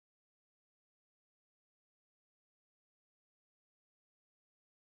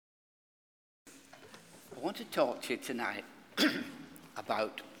want to talk to you tonight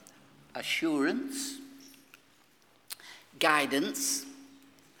about assurance, guidance,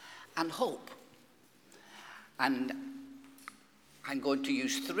 and hope. And I'm going to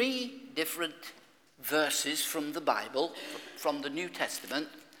use 3 different verses from the Bible, from the New Testament,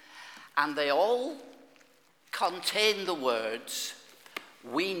 and they all contain the words,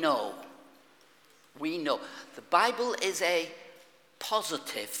 we know. We know. The Bible is a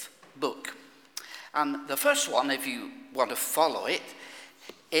positive book. And the first one, if you want to follow it,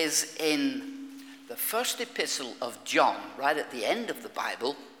 is in the first epistle of John, right at the end of the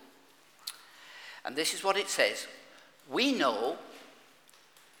Bible. And this is what it says. We know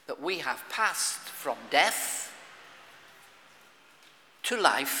that we have passed from death to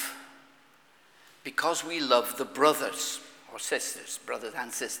life because we love the brothers or sisters, brothers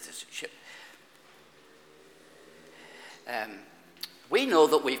and sisters. We know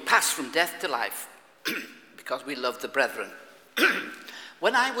that we've passed from death to life because we love the brethren.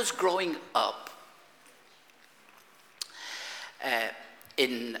 When I was growing up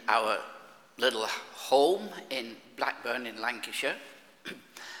in our little home in Blackburn in Lancashire,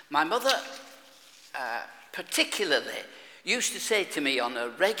 my mother particularly used to say to me on a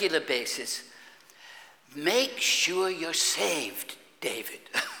regular basis, make sure you're saved, David.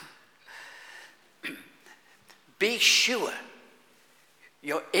 Be sure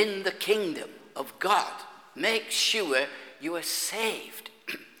you're in the kingdom of God. Make sure you are saved.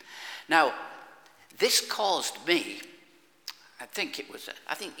 Now, this caused me, I think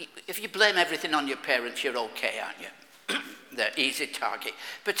if you blame everything on your parents, you're okay, aren't you? They're easy target,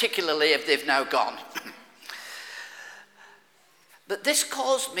 particularly if they've now gone. But this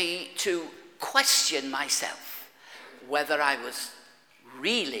caused me to question myself whether I was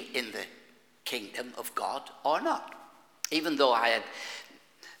really in the kingdom of God or not. Even though I had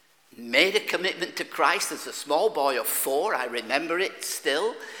made a commitment to Christ as a small boy of 4, I remember it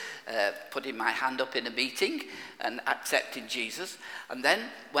still, putting my hand up in a meeting and accepting Jesus. And then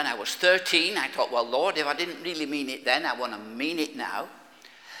when I was 13, I thought, well, Lord, if I didn't really mean it then, I want to mean it now.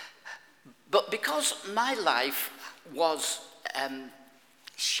 But because my life was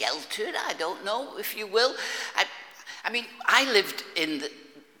sheltered, I don't know, if you will. I mean, I lived in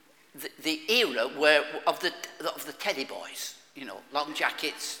the era of the teddy boys, you know, long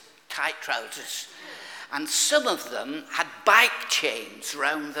jackets, tight trousers, and some of them had bike chains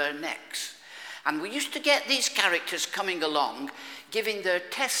round their necks. And we used to get these characters coming along, giving their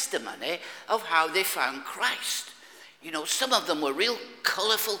testimony of how they found Christ. You know, some of them were real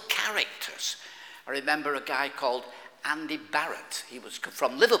colourful characters. I remember a guy called Andy Barrett. He was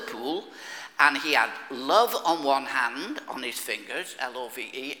from Liverpool, and he had love on one hand, on his fingers,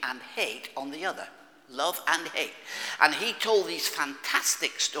 L-O-V-E, and hate on the other. Love and hate. And he told these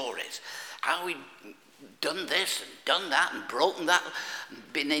fantastic stories, how he'd done this and done that and broken that,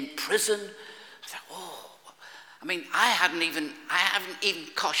 and been in prison. I thought, oh, I mean, I haven't even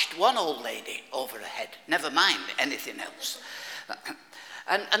coshed one old lady over the head, never mind anything else.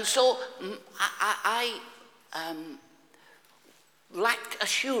 And so I lacked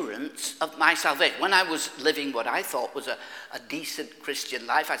assurance of my salvation. When I was living what I thought was a decent Christian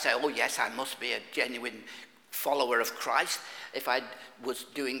life, I said, oh yes, I must be a genuine follower of Christ. If I was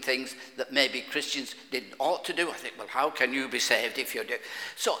doing things that maybe Christians didn't ought to do, I think, well, how can you be saved if you're doing?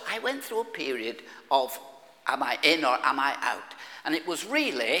 So I went through a period of, am I in or am I out? And it was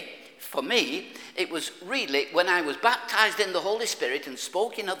really, for me, it was really when I was baptized in the Holy Spirit and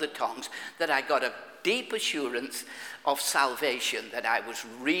spoke in other tongues that I got a deep assurance of salvation, that I was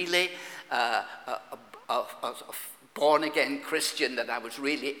really a born-again Christian, that I was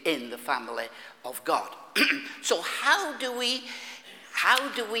really in the family of God. So how do we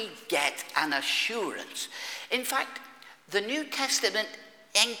get an assurance? In fact, the New Testament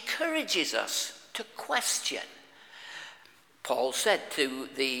encourages us to question. Paul said to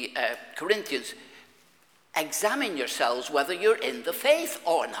the Corinthians, examine yourselves whether you're in the faith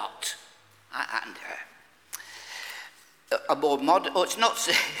or not. And a more modern, it's not,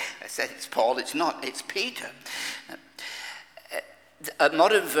 I said it's Paul, it's not, it's Peter. A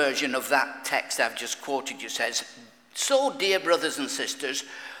modern version of that text I've just quoted you says, so dear brothers and sisters,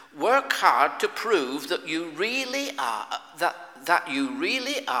 work hard to prove that you really are, that you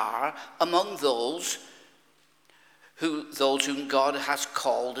really are among those whom God has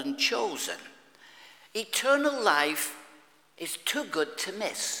called and chosen. Eternal life is too good to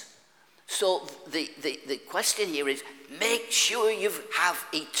miss. So the question here is, make sure you have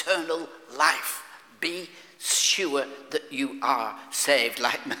eternal life. Be sure that you are saved,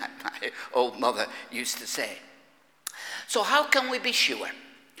 like my old mother used to say. So how can we be sure?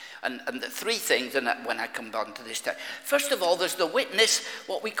 And the three things, and when I come on to this text. First of all, there's the witness,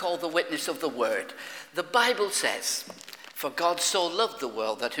 what we call the witness of the word. The Bible says, "For God so loved the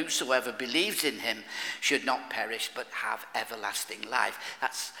world that whosoever believes in him should not perish but have everlasting life."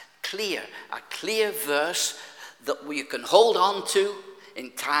 That's clear, a clear verse that we can hold on to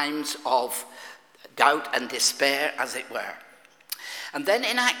in times of doubt and despair, as it were. And then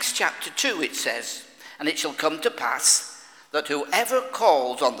in Acts chapter 2 it says, "And it shall come to pass that whoever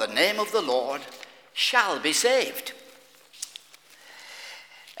calls on the name of the Lord shall be saved."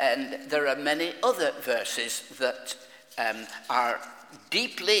 And there are many other verses that are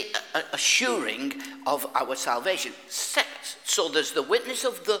deeply assuring of our salvation. So there's the witness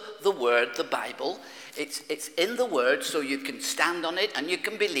of the word, the Bible. It's in the word, so you can stand on it and you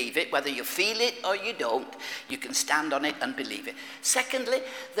can believe it. Whether you feel it or you don't, you can stand on it and believe it. Secondly,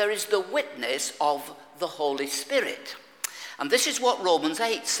 there is the witness of the Holy Spirit. And this is what Romans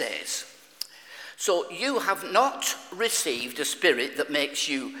 8 says. "So you have not received a spirit that makes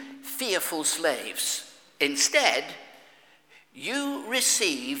you fearful slaves. Instead, you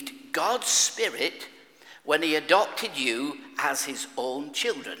received God's Spirit when he adopted you as his own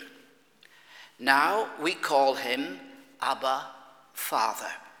children. Now we call him Abba,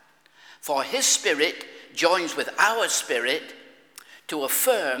 Father. For his Spirit joins with our spirit to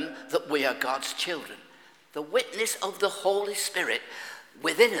affirm that we are God's children." The witness of the Holy Spirit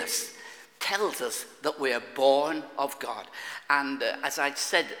within us tells us that we are born of God. And as I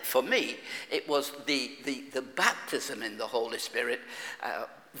said, for me, it was the baptism in the Holy Spirit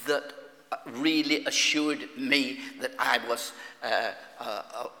that really assured me that I was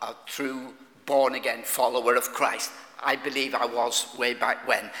a true born-again follower of Christ. I believe I was way back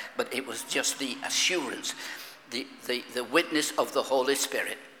when, but it was just the assurance, the witness of the Holy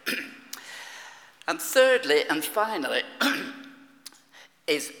Spirit. And thirdly and finally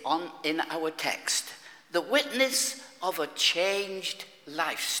is in our text, the witness of a changed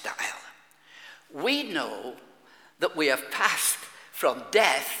lifestyle. We know that we have passed from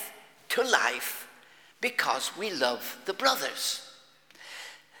death to life because we love the brothers.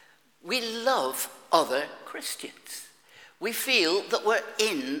 We love other Christians. We feel that we're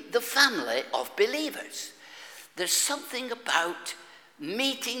in the family of believers. There's something about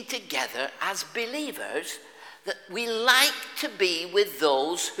meeting together as believers that we like to be with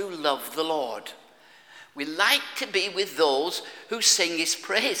those who love the Lord. We like to be with those who sing his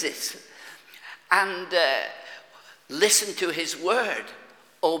praises and listen to his word,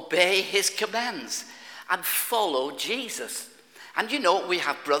 obey his commands, and follow Jesus. And you know, we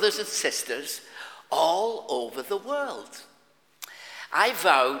have brothers and sisters all over the world. I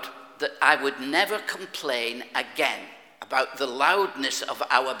vowed that I would never complain again about the loudness of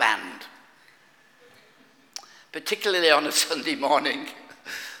our band, particularly on a Sunday morning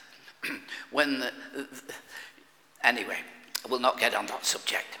when anyway, I will not get on that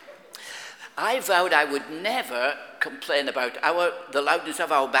subject. I vowed I would never complain about the loudness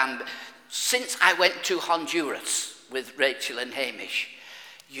of our band since I went to Honduras with Rachel and Hamish.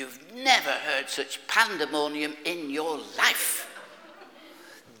 You've never heard such pandemonium in your life.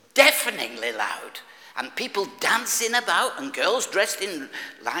 Deafeningly loud. And people dancing about and girls dressed in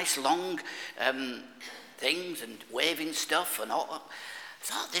nice long things and waving stuff and all. I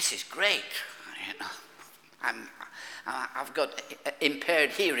thought, this is great. You know, I've got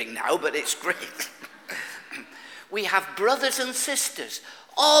impaired hearing now, but it's great. We have brothers and sisters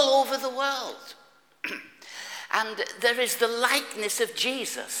all over the world. And there is the likeness of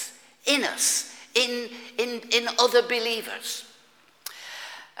Jesus in us, in other believers.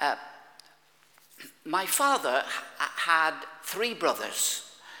 My father had three brothers.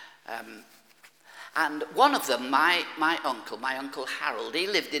 And one of them, my uncle Harold, he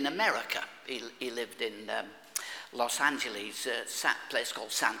lived in America. He lived in Los Angeles, a place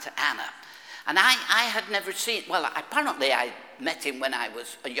called Santa Ana. And I had never seen, well, apparently I met him when I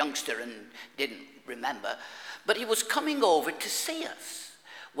was a youngster and didn't remember. But he was coming over to see us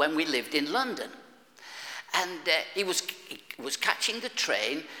when we lived in London. And he was catching the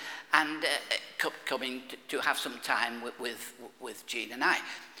train and coming to have some time with Jean and I.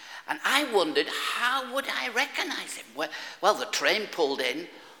 And I wondered, how would I recognize him? Well, the train pulled in.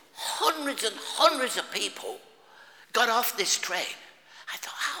 Hundreds and hundreds of people got off this train. I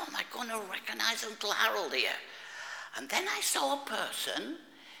thought, how am I going to recognize Uncle Harold here? And then I saw a person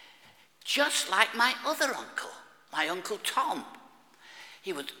just like my other uncle, my Uncle Tom.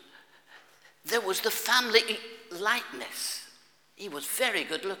 There was the family likeness. He was very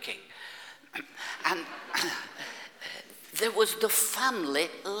good looking. And there was the family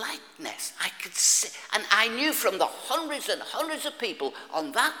likeness. I could see, and I knew from the hundreds and hundreds of people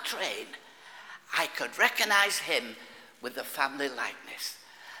on that train, I could recognize him with the family likeness.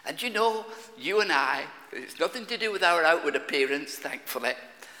 And you know, you and I, it's nothing to do with our outward appearance, thankfully,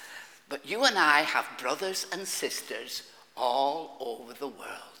 but you and I have brothers and sisters all over the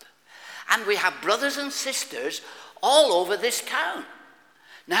world. And we have brothers and sisters all over this town.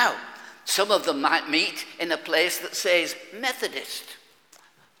 Now, some of them might meet in a place that says Methodist.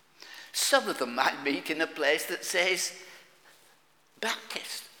 Some of them might meet in a place that says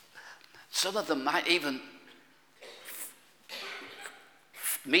Baptist. Some of them might even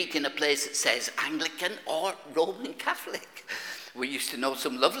meet in a place that says Anglican or Roman Catholic. We used to know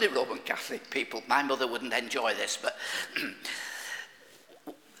some lovely Roman Catholic people. My mother wouldn't enjoy this, but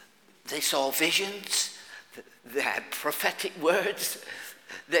they saw visions. They had prophetic words.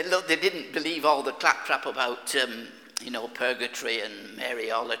 They didn't believe all the claptrap about, purgatory and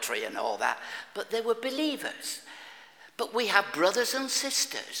Mariolatry and all that. But they were believers. But we have brothers and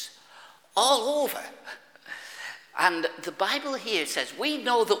sisters all over. And the Bible here says we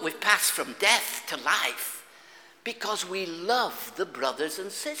know that we've passed from death to life because we love the brothers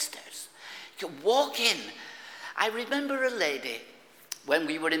and sisters. You can walk in. I remember a lady when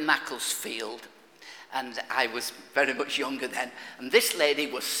we were in Macclesfield, and I was very much younger then, and this lady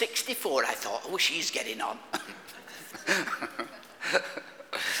was 64. I thought, oh, she's getting on.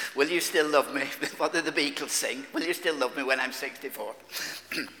 Will you still love me? What did the Beatles sing? Will you still love me when I'm 64?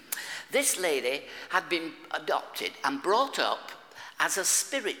 This lady had been adopted and brought up as a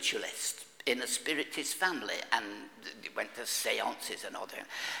spiritualist in a spiritist family, and went to seances and all that.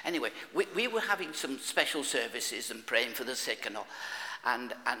 Anyway, we were having some special services and praying for the sick and all.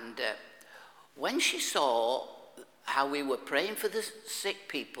 And when she saw how we were praying for the sick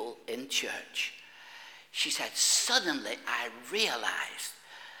people in church, she said, suddenly I realized,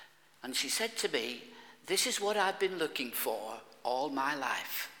 and she said to me, this is what I've been looking for all my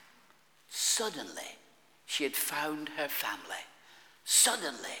life. Suddenly, she had found her family.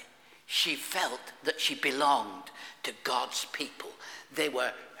 Suddenly, she felt that she belonged to God's people. They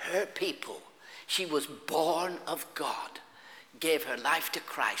were her people. She was born of God, gave her life to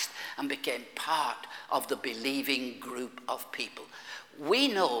Christ, and became part of the believing group of people. We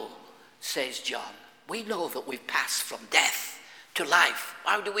know, says John, we know that we've passed from death to life.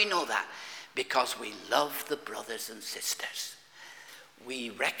 How do we know that? Because we love the brothers and sisters.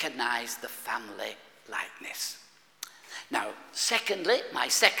 We recognize the family likeness. Now, secondly, my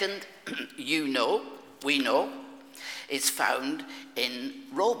second we know, is found in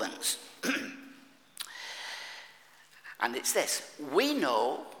Romans. And it's this: we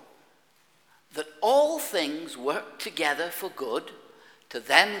know that all things work together for good to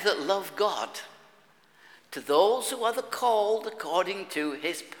them that love God, to those who are the called according to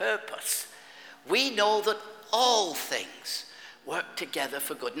his purpose. We know that all things work together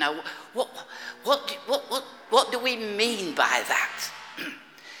for good. Now, what do we mean by that?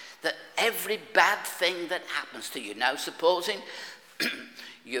 That every bad thing that happens to you. Now, supposing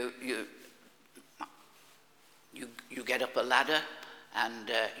you get up a ladder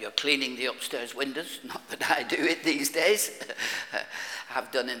and you're cleaning the upstairs windows. Not that I do it these days.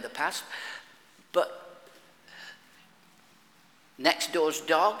 I've done in the past. But next door's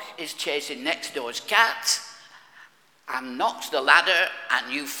dog is chasing next door's cat and knocks the ladder,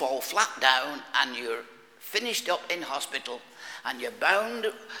 and you fall flat down and you're finished up in hospital and you're bound,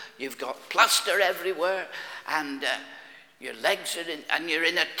 you've got plaster everywhere, and your legs are in, and you're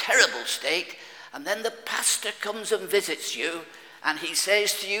in a terrible state. And then the pastor comes and visits you, and he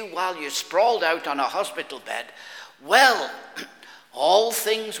says to you while you're sprawled out on a hospital bed, well, all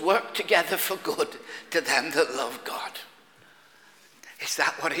things work together for good to them that love God. Is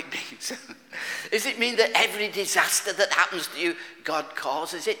that what it means? Does it mean that every disaster that happens to you, God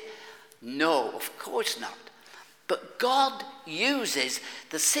causes it? No, of course not. But God uses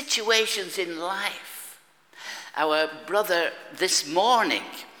the situations in life. Our brother this morning,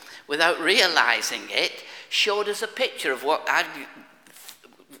 without realizing it, showed us a picture of what I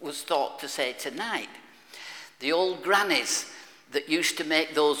was thought to say tonight. The old grannies that used to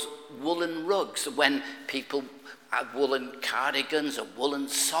make those woolen rugs when people had woolen cardigans or woolen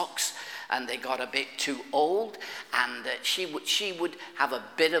socks and they got a bit too old, and she would have a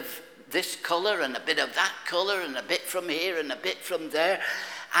bit of this colour and a bit of that colour and a bit from here and a bit from there,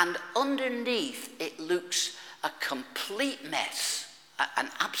 and underneath it looks a complete mess, an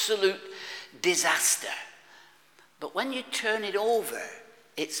absolute disaster. But when you turn it over,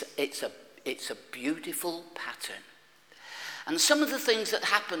 it's a beautiful pattern. And some of the things that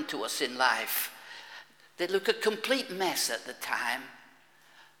happen to us in life, They look a complete mess at the time,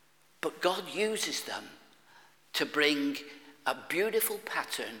 but God uses them to bring a beautiful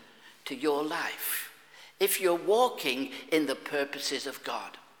pattern to your life if you're walking in the purposes of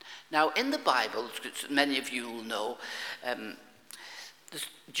God. Now, in the Bible, many of you will know,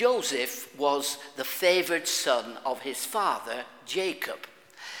 Joseph was the favored son of his father, Jacob.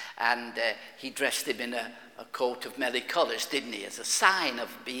 And he dressed him in a coat of many colors, didn't he, as a sign of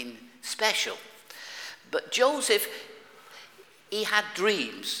being special. But Joseph, he had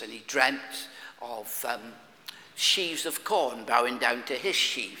dreams, and he dreamt of sheaves of corn bowing down to his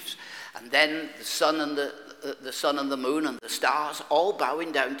sheaves. And then the sun and the moon and the stars all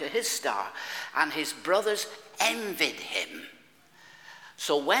bowing down to his star. And his brothers envied him.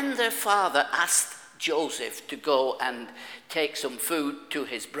 So when their father asked Joseph to go and take some food to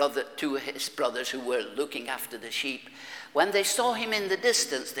his brothers who were looking after the sheep, when they saw him in the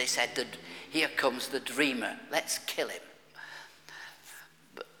distance, they said, "Here comes the dreamer, let's kill him."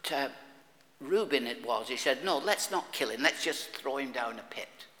 But Reuben it was, he said, "No, let's not kill him, let's just throw him down a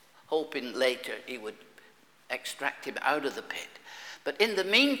pit," hoping later he would extract him out of the pit. But in the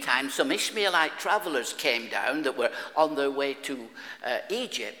meantime, some Ishmaelite travelers came down that were on their way to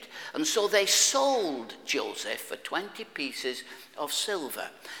Egypt. And so they sold Joseph for 20 pieces of silver.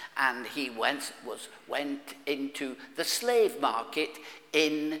 And he went into the slave market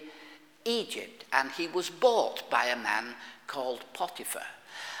in Egypt. And he was bought by a man called Potiphar.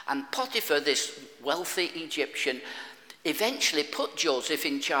 And Potiphar, this wealthy Egyptian, eventually put Joseph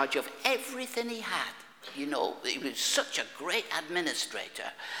in charge of everything he had. You know, he was such a great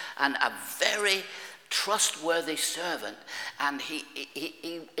administrator and a very trustworthy servant. And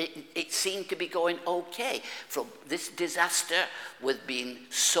it seemed to be going okay from this disaster with being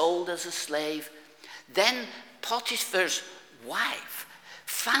sold as a slave. Then Potiphar's wife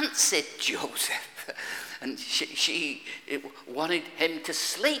fancied Joseph, and she wanted him to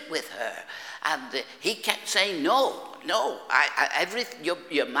sleep with her. And he kept saying, no,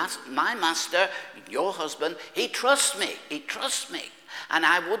 my master, your husband, he trusts me. And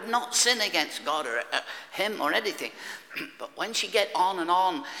I would not sin against God or him or anything. But when she get on and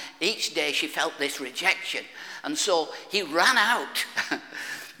on, each day she felt this rejection. And so he ran out.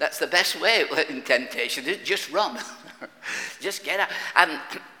 That's the best way in temptation, just run. Just get out.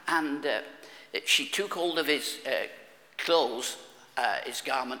 And she took hold of his clothes, his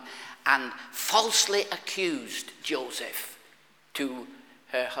garment, and falsely accused Joseph to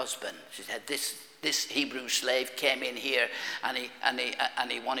her husband. She said, this Hebrew slave came in here and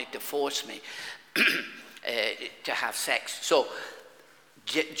he wanted to force me to have sex. So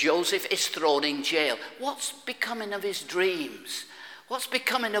Joseph is thrown in jail. What's becoming of his dreams? What's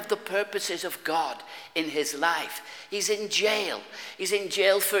becoming of the purposes of God in his life? He's in jail. He's in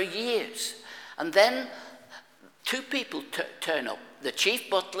jail for years. And then two people turn up, the chief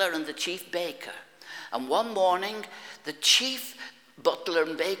butler and the chief baker. And one morning, the chief butler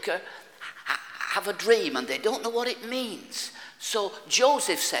and baker have a dream, and they don't know what it means. So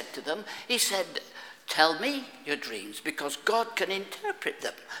Joseph said to them, he said, "Tell me your dreams, because God can interpret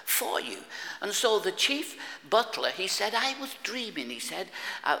them for you." And so the chief butler, he said, "I was dreaming," he said,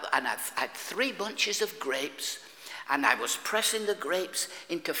 "and I've had 3 bunches of grapes, and I was pressing the grapes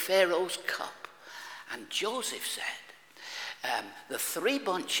into Pharaoh's cup." And Joseph said, "The 3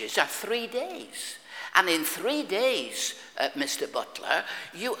 bunches are 3 days. And in 3 days, Mr. Butler,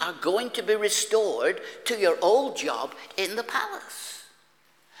 you are going to be restored to your old job in the palace."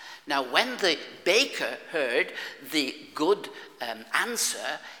 Now, when the baker heard the good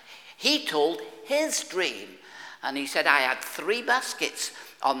answer, he told his dream. And he said, "I had 3 baskets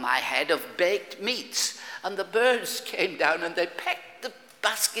on my head of baked meats, and the birds came down and they pecked the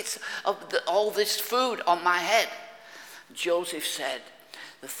baskets of all this food on my head." Joseph said,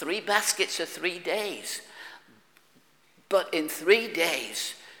 "The 3 baskets are 3 days. But in 3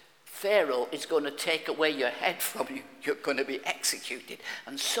 days, Pharaoh is going to take away your head from you. You're going to be executed."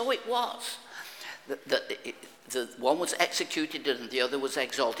 And so it was. The one was executed and the other was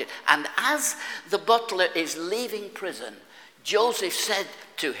exalted. And as the butler is leaving prison, Joseph said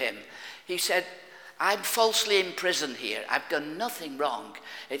to him, he said, "I'm falsely imprisoned here. I've done nothing wrong.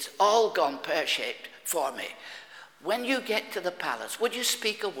 It's all gone pear-shaped for me. When you get to the palace, would you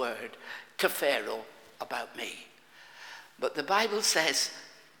speak a word to Pharaoh about me?" But the Bible says,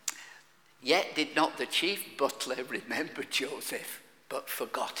 "Yet did not the chief butler remember Joseph, but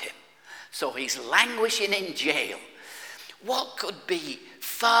forgot him." So he's languishing in jail. What could be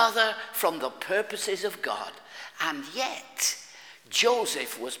farther from the purposes of God? And yet,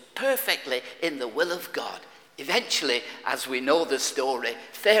 Joseph was perfectly in the will of God Eventually, as we know the story,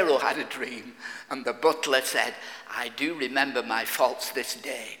 Pharaoh had a dream, and the butler said, I do remember my faults this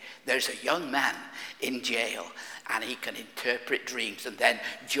day. There's a young man in jail, and he can interpret dreams. And then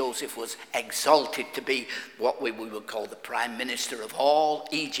Joseph was exalted to be what we would call the prime minister of all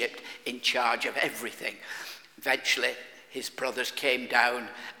Egypt, in charge of everything. Eventually, his brothers came down,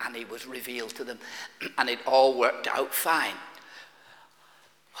 and he was revealed to them, and it all worked out fine.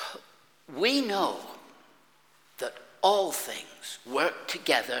 We know that all things work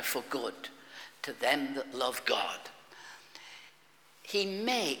together for good to them that love God. He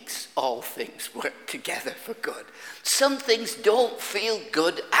makes all things work together for good. Some things don't feel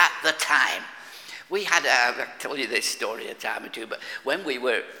good at the time. We had, I'll tell you this story a time or two, but when we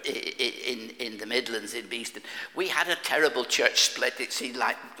were in the Midlands, in Beeston, we had a terrible church split. It seemed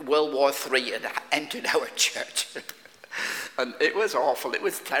like World War III had entered our church. And it was awful. It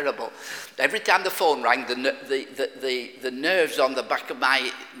was terrible. Every time the phone rang, the nerves on the back of my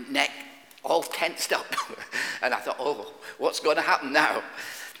neck all tensed up. And I thought, oh, what's going to happen now?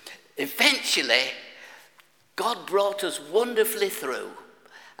 Eventually, God brought us wonderfully through.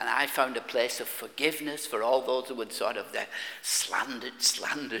 And I found a place of forgiveness for all those who had sort of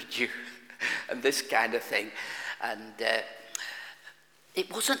slandered you and this kind of thing. And it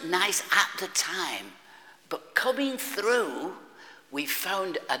wasn't nice at the time. But coming through, we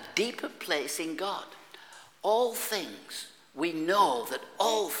found a deeper place in God. All things, we know that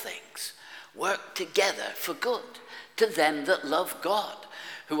all things work together for good to them that love God,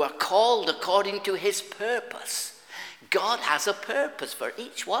 who are called according to his purpose. God has a purpose for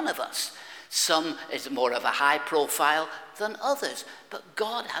each one of us. Some is more of a high profile than others, but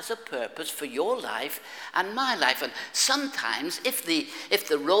God has a purpose for your life and my life. And sometimes if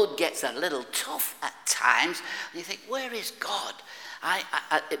the road gets a little tough at times, you think, where is God?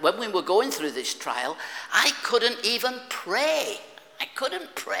 When we were going through this trial, I couldn't even pray. I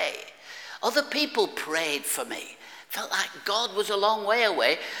couldn't pray. Other people prayed for me. Felt like God was a long way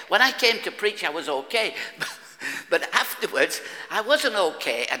away. When I came to preach, I was okay. But afterwards, I wasn't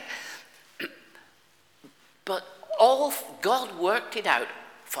okay. But God worked it out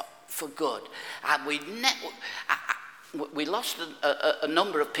for good. And we lost a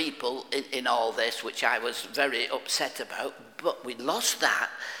number of people in all this, which I was very upset about. But we lost that.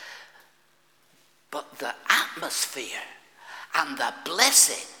 But the atmosphere and the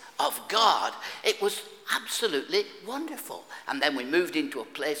blessing of God, it was absolutely wonderful. And then we moved into a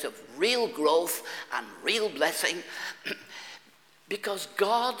place of real growth and real blessing because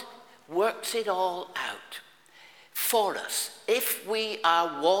God works it all out for us if we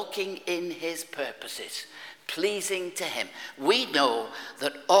are walking in his purposes, pleasing to him. We know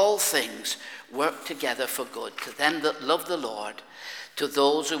that all things work together for good to them that love the Lord, to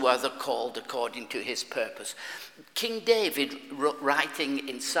those who are the called according to his purpose. King David, writing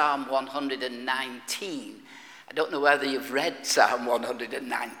in Psalm 119, I don't know whether you've read Psalm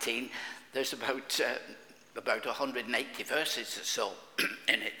 119. There's about 180 verses or so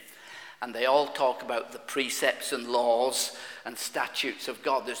in it. And they all talk about the precepts and laws and statutes of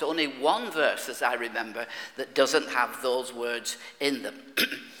God. There's only one verse, as I remember, that doesn't have those words in them.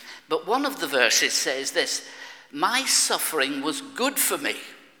 But one of the verses says this: my suffering was good for me,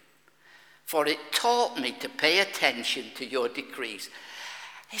 for it taught me to pay attention to your decrees.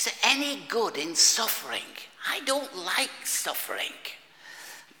 Is there any good in suffering? I don't like suffering.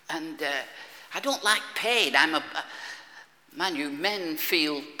 And I don't like pain. Men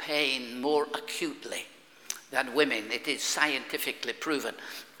feel pain more acutely than women. It is scientifically proven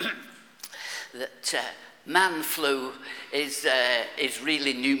that man flu is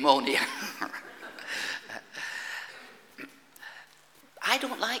really pneumonia. I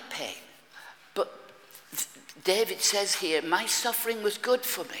don't like pain. But David says here, my suffering was good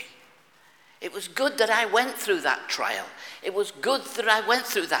for me. It was good that I went through that trial. It was good that I went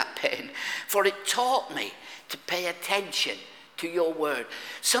through that pain, for it taught me to pay attention to your word.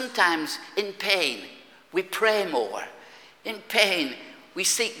 Sometimes in pain, we pray more. In pain, we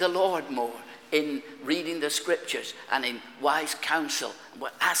seek the Lord more in reading the scriptures and in wise counsel.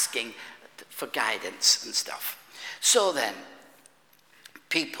 We're asking for guidance and stuff. So then,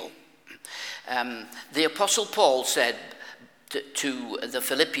 people, the Apostle Paul said to the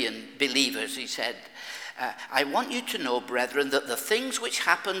Philippian believers, he said, I want you to know, brethren, that the things which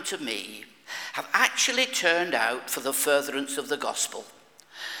happened to me have actually turned out for the furtherance of the gospel,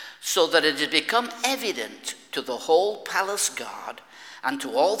 so that it has become evident to the whole palace guard and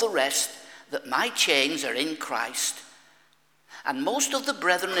to all the rest that my chains are in Christ. And most of the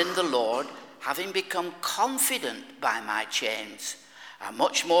brethren in the Lord, having become confident by my chains, are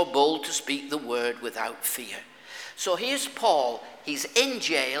much more bold to speak the word without fear. So here's Paul. He's in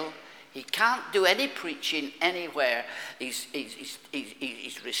jail. He can't do any preaching anywhere. He's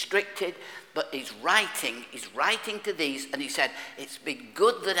restricted, but he's writing to these, and he said, it's been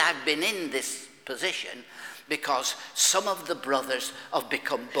good that I've been in this position, because some of the brothers have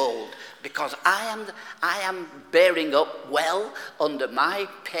become bold, because I am bearing up well under my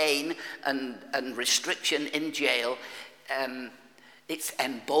pain and restriction in jail. It's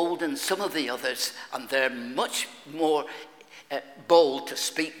emboldened some of the others, and they're much more bold to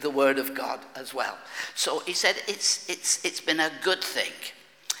speak the word of God as well. So he said it's been a good thing.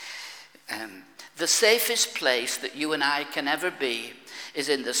 The safest place that you and I can ever be is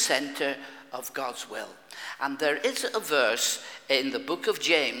in the center of God's will. And there is a verse in the book of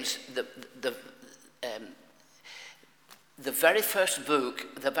James, the very first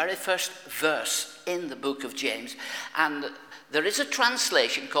verse in the book of James, and there is a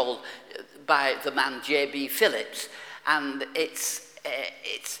translation called by the man J.B. Phillips, and this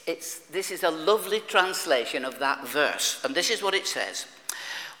is a lovely translation of that verse, and this is what it says: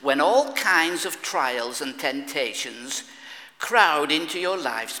 when all kinds of trials and temptations crowd into your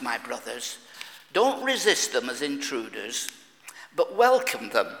lives, my brothers, don't resist them as intruders, but welcome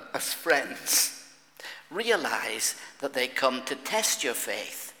them as friends. Realize that they come to test your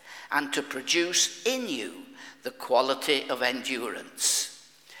faith and to produce in you the quality of endurance.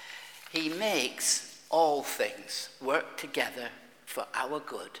 He makes all things work together for our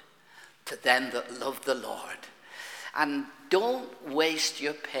good to them that love the Lord. And don't waste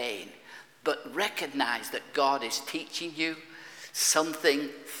your pain, but recognize that God is teaching you something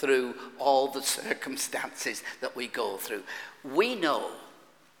through all the circumstances that we go through. We know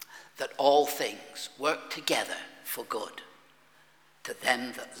that all things work together for good to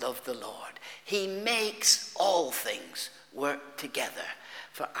them that love the Lord. He makes all things work together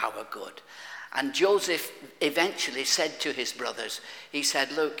for our good. And Joseph eventually said to his brothers, he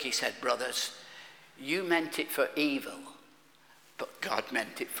said, look, he said, brothers, you meant it for evil, but God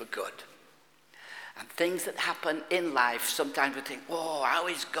meant it for good. And things that happen in life, sometimes we think, oh, how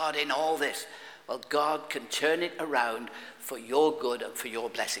is God in all this? Well, God can turn it around for your good and for your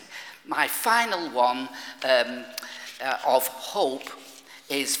blessing. My final one of hope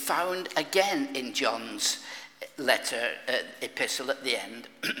is found again in John's epistle at the end,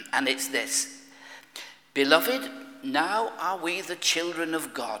 and it's this: Beloved, now are we the children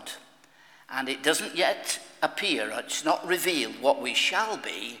of God, and it doesn't yet appear, it's not revealed what we shall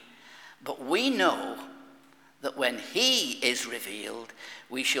be, but we know that when he is revealed,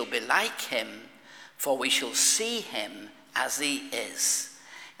 we shall be like him, for we shall see him as he is.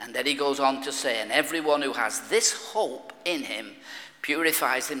 And then he goes on to say, and everyone who has this hope in him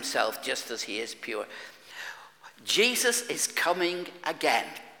purifies himself just as he is pure. Jesus is coming again.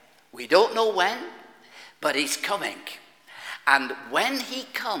 We don't know when, but he's coming. And when he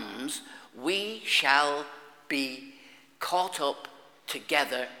comes, we shall be caught up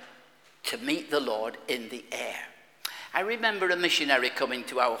together to meet the Lord in the air. I remember a missionary coming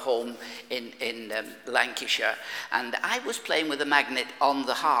to our home in Lancashire, and I was playing with a magnet on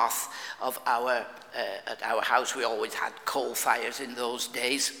the hearth of at our house. We always had coal fires in those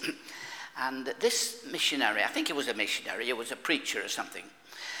days. And this missionary, I think he was a missionary, he was a preacher or something,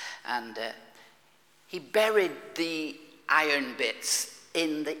 and he buried the iron bits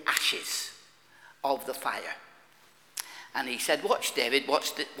in the ashes of the fire. And he said, watch, David,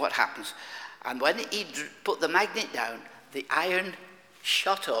 watch what happens. And when he put the magnet down, the iron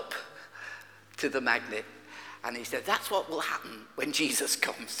shot up to the magnet. And he said, that's what will happen when Jesus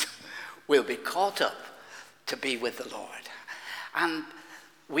comes. We'll be caught up to be with the Lord. And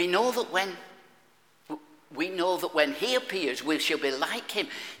we know that when he appears, we shall be like him.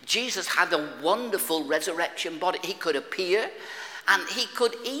 Jesus had a wonderful resurrection body. He could appear and he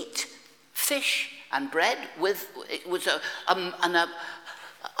could eat fish and bread it was a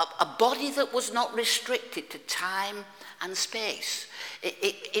body that was not restricted to time and space.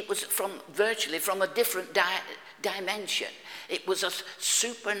 It was virtually from a different dimension. It was a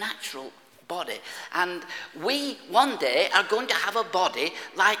supernatural body. And we one day are going to have a body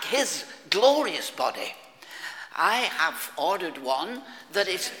like his glorious body. I have ordered one that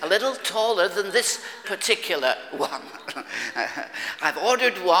is a little taller than this particular one. I've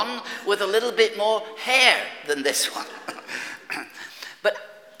ordered one with a little bit more hair than this one. But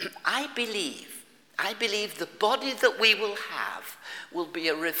I believe the body that we will have will be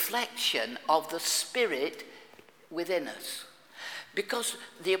a reflection of the Spirit within us. Because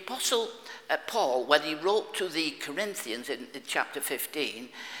the Apostle Paul, when he wrote to the Corinthians in chapter 15,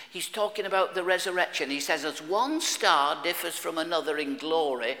 he's talking about the resurrection. He says, as one star differs from another in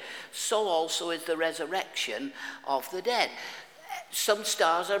glory, so also is the resurrection of the dead. Some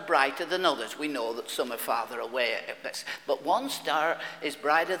stars are brighter than others. We know that some are farther away, but one star is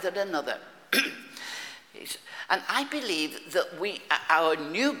brighter than another. And I believe that our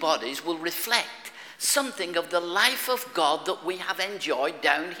new bodies will reflect something of the life of God that we have enjoyed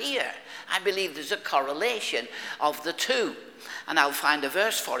down here. I believe there's a correlation of the two. And I'll find a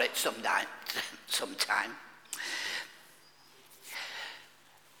verse for it sometime.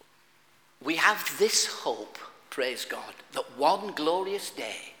 We have this hope, praise God, that one glorious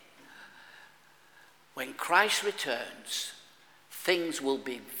day, when Christ returns, things will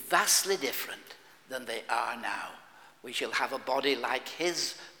be vastly different than they are now. We shall have a body like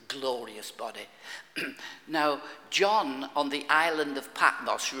his glorious body. Now, John on the island of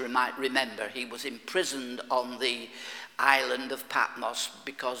Patmos, you might remember, he was imprisoned on the island of Patmos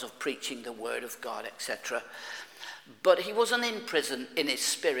because of preaching the word of God, etc. But he wasn't in prison in his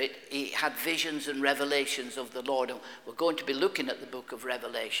spirit. He had visions and revelations of the Lord. And we're going to be looking at the book of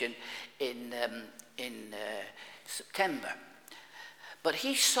Revelation in September. But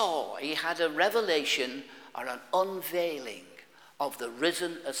he had a revelation or an unveiling of the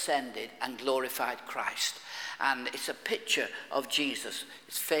risen, ascended, and glorified Christ. And it's a picture of Jesus.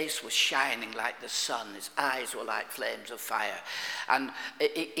 His face was shining like the sun. His eyes were like flames of fire. And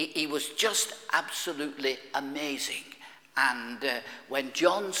he was just absolutely amazing. And when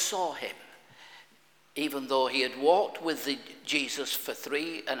John saw him, even though he had walked with Jesus for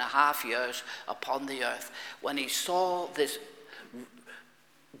 3.5 years upon the earth, when he saw this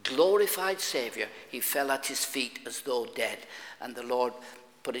glorified Savior, he fell at his feet as though dead. And the Lord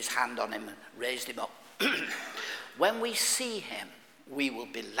put his hand on him and raised him up. When we see him, we will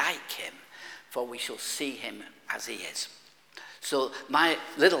be like him, for we shall see him as he is. So my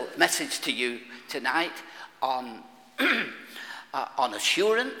little message to you tonight on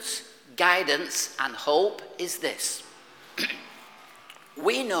assurance, guidance, and hope is this.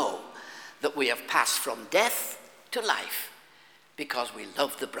 We know that we have passed from death to life because we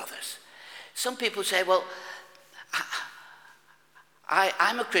love the brothers. Some people say, well,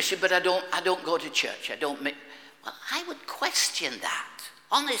 I'm a Christian, but I don't go to church. Well, I would question that.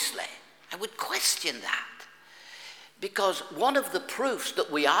 Honestly, I would question that. Because one of the proofs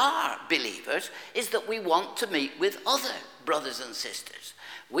that we are believers is that we want to meet with other brothers and sisters.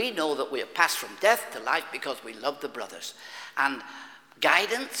 We know that we have passed from death to life because we love the brothers. And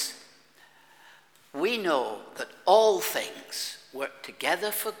guidance, we know that all things work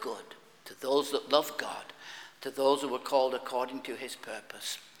together for good to those that love God, to those who are called according to his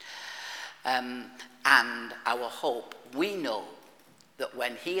purpose. And our hope, we know that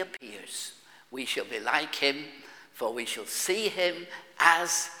when he appears, we shall be like him, for we shall see him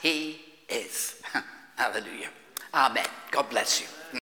as he is. Hallelujah. Amen. God bless you.